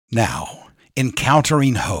Now,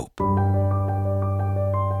 encountering hope.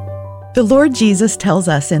 The Lord Jesus tells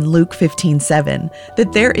us in Luke 15:7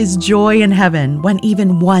 that there is joy in heaven when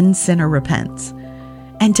even one sinner repents.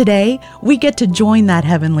 And today, we get to join that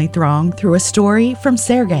heavenly throng through a story from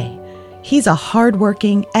Sergei. He's a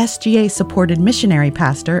hardworking, SGA-supported missionary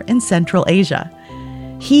pastor in Central Asia.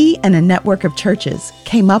 He and a network of churches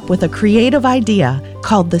came up with a creative idea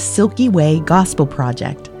called the Silky Way Gospel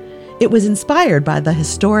Project. It was inspired by the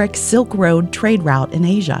historic Silk Road trade route in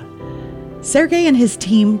Asia. Sergei and his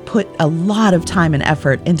team put a lot of time and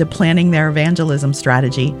effort into planning their evangelism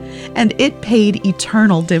strategy, and it paid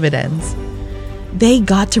eternal dividends. They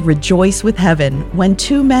got to rejoice with heaven when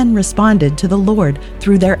two men responded to the Lord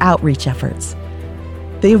through their outreach efforts.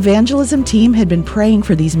 The evangelism team had been praying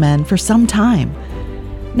for these men for some time.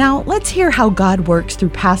 Now, let's hear how God works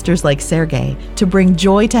through pastors like Sergei to bring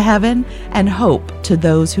joy to heaven and hope to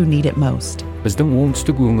those who need it most.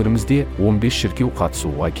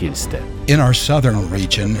 In our southern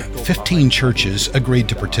region, 15 churches agreed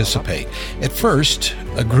to participate. At first,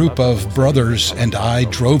 a group of brothers and I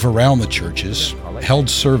drove around the churches, held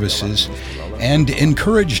services, and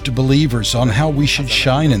encouraged believers on how we should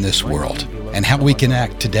shine in this world and how we can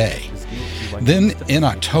act today. Then in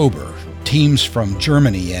October, teams from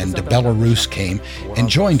Germany and Belarus came and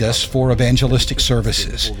joined us for evangelistic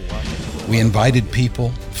services. We invited people,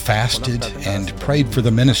 fasted, and prayed for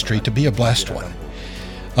the ministry to be a blessed one.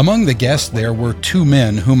 Among the guests there were two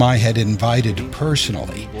men whom I had invited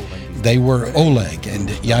personally. They were Oleg and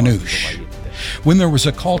Yanush. When there was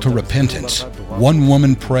a call to repentance, one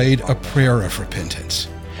woman prayed a prayer of repentance.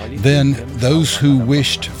 Then those who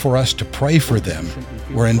wished for us to pray for them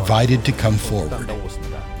were invited to come forward.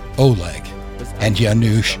 Oleg and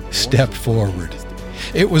Yanush stepped forward.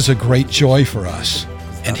 It was a great joy for us,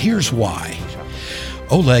 and here's why.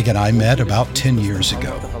 Oleg and I met about 10 years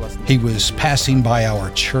ago. He was passing by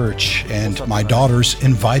our church, and my daughters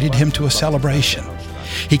invited him to a celebration.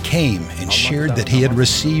 He came and shared that he had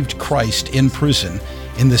received Christ in prison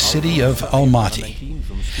in the city of Almaty.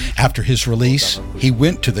 After his release, he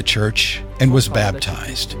went to the church and was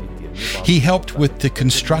baptized. He helped with the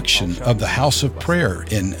construction of the house of prayer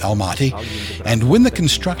in Almaty, and when the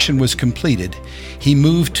construction was completed, he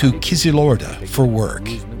moved to Kizilorda for work.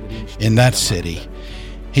 In that city,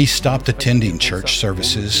 he stopped attending church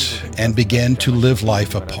services and began to live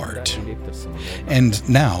life apart. And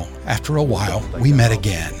now, after a while, we met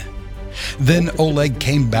again. Then Oleg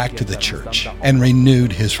came back to the church and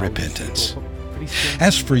renewed his repentance.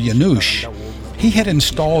 As for Yanush, he had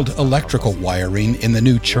installed electrical wiring in the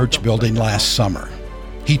new church building last summer.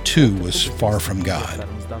 He too was far from God.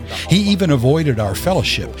 He even avoided our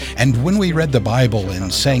fellowship, and when we read the Bible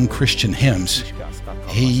and sang Christian hymns,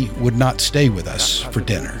 he would not stay with us for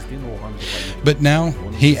dinner. But now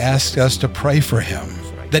he asked us to pray for him,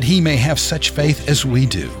 that he may have such faith as we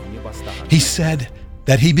do. He said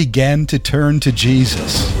that he began to turn to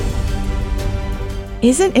Jesus.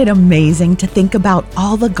 Isn't it amazing to think about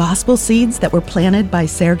all the gospel seeds that were planted by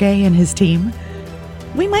Sergei and his team?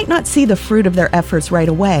 We might not see the fruit of their efforts right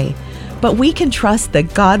away, but we can trust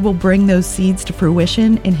that God will bring those seeds to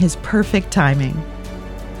fruition in His perfect timing.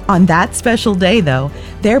 On that special day, though,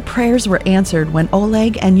 their prayers were answered when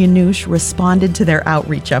Oleg and Yanush responded to their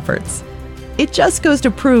outreach efforts. It just goes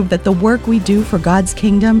to prove that the work we do for God's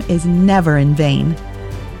kingdom is never in vain.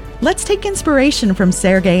 Let's take inspiration from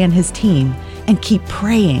Sergei and his team and keep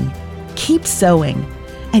praying, keep sowing,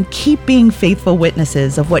 and keep being faithful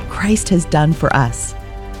witnesses of what Christ has done for us.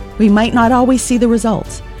 We might not always see the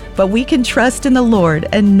results, but we can trust in the Lord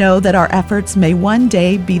and know that our efforts may one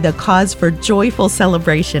day be the cause for joyful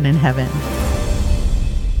celebration in heaven.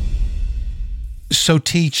 So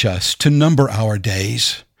teach us to number our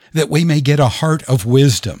days, that we may get a heart of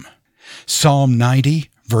wisdom. Psalm 90,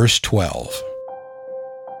 verse 12.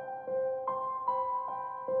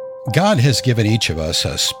 God has given each of us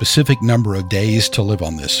a specific number of days to live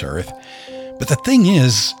on this earth, but the thing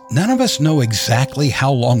is, none of us know exactly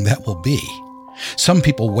how long that will be. Some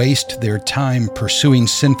people waste their time pursuing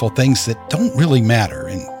sinful things that don't really matter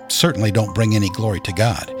and certainly don't bring any glory to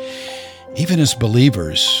God. Even as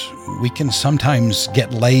believers, we can sometimes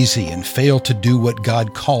get lazy and fail to do what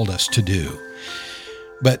God called us to do.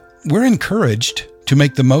 But we're encouraged to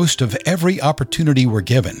make the most of every opportunity we're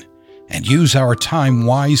given and use our time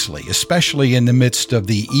wisely, especially in the midst of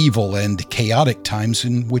the evil and chaotic times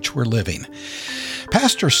in which we're living.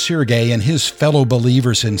 Pastor Sergei and his fellow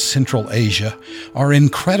believers in Central Asia are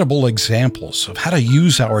incredible examples of how to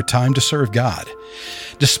use our time to serve God.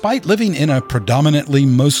 Despite living in a predominantly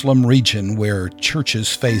Muslim region where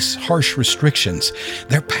churches face harsh restrictions,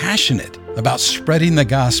 they're passionate about spreading the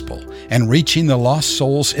gospel and reaching the lost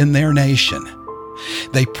souls in their nation.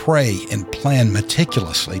 They pray and plan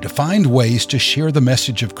meticulously to find ways to share the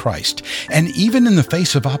message of Christ, and even in the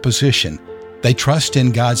face of opposition, they trust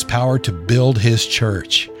in God's power to build His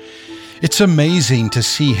church. It's amazing to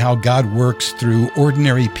see how God works through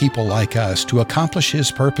ordinary people like us to accomplish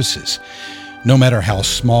His purposes. No matter how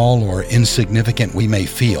small or insignificant we may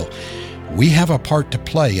feel, we have a part to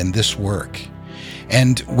play in this work.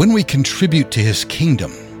 And when we contribute to His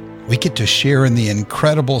kingdom, we get to share in the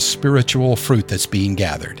incredible spiritual fruit that's being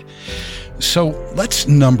gathered. So let's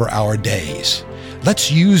number our days.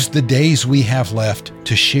 Let's use the days we have left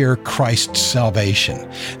to share Christ's salvation.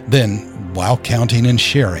 Then, while counting and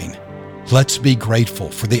sharing, let's be grateful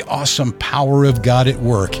for the awesome power of God at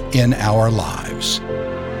work in our lives.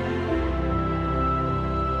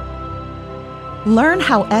 Learn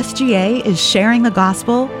how SGA is sharing the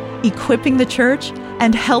gospel, equipping the church,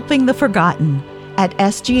 and helping the forgotten at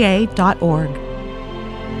sga.org.